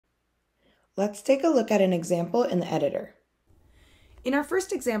Let's take a look at an example in the editor. In our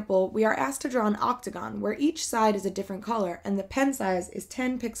first example, we are asked to draw an octagon where each side is a different color and the pen size is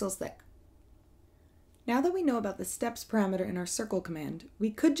 10 pixels thick. Now that we know about the steps parameter in our circle command, we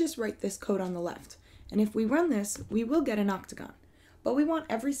could just write this code on the left, and if we run this, we will get an octagon. But we want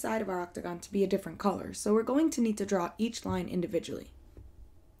every side of our octagon to be a different color, so we're going to need to draw each line individually.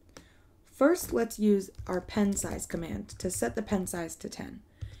 First, let's use our pen size command to set the pen size to 10,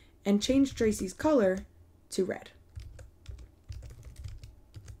 and change Tracy's color to red.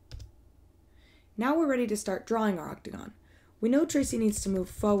 Now we're ready to start drawing our octagon. We know Tracy needs to move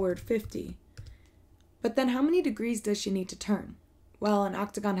forward 50, but then how many degrees does she need to turn? Well, an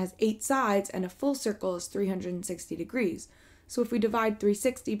octagon has 8 sides and a full circle is 360 degrees. So if we divide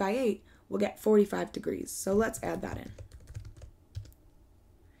 360 by 8, we'll get 45 degrees. So let's add that in.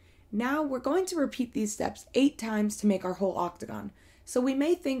 Now we're going to repeat these steps 8 times to make our whole octagon. So we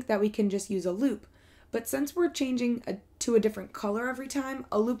may think that we can just use a loop, but since we're changing to a different color every time,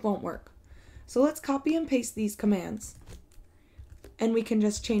 a loop won't work. So let's copy and paste these commands, and we can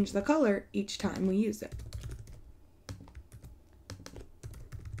just change the color each time we use it.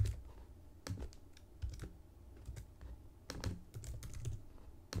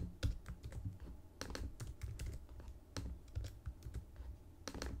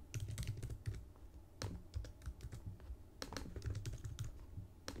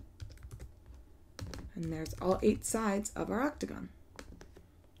 And there's all 8 sides of our octagon.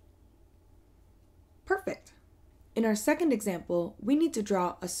 Perfect! In our second example, we need to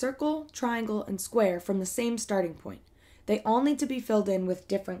draw a circle, triangle, and square from the same starting point. They all need to be filled in with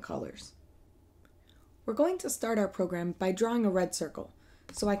different colors. We're going to start our program by drawing a red circle.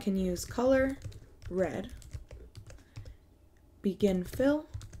 So I can use color red, begin fill,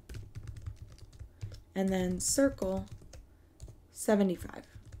 and then circle 75.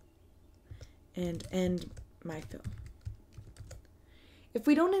 And end my fill. If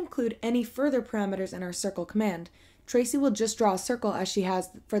we don't include any further parameters in our circle command, Tracy will just draw a circle as she has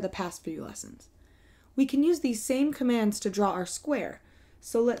for the past few lessons. We can use these same commands to draw our square,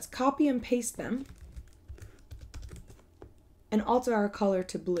 so let's copy and paste them and alter our color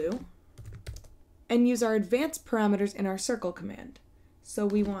to blue and use our advanced parameters in our circle command. So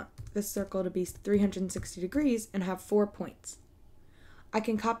we want this circle to be 360 degrees and have 4 points. I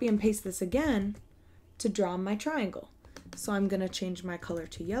can copy and paste this again to draw my triangle. So I'm going to change my color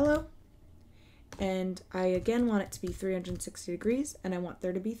to yellow, and I again want it to be 360 degrees, and I want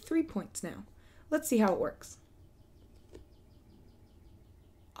there to be 3 points now. Let's see how it works.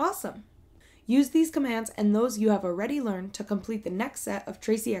 Awesome! Use these commands and those you have already learned to complete the next set of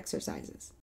Tracy exercises.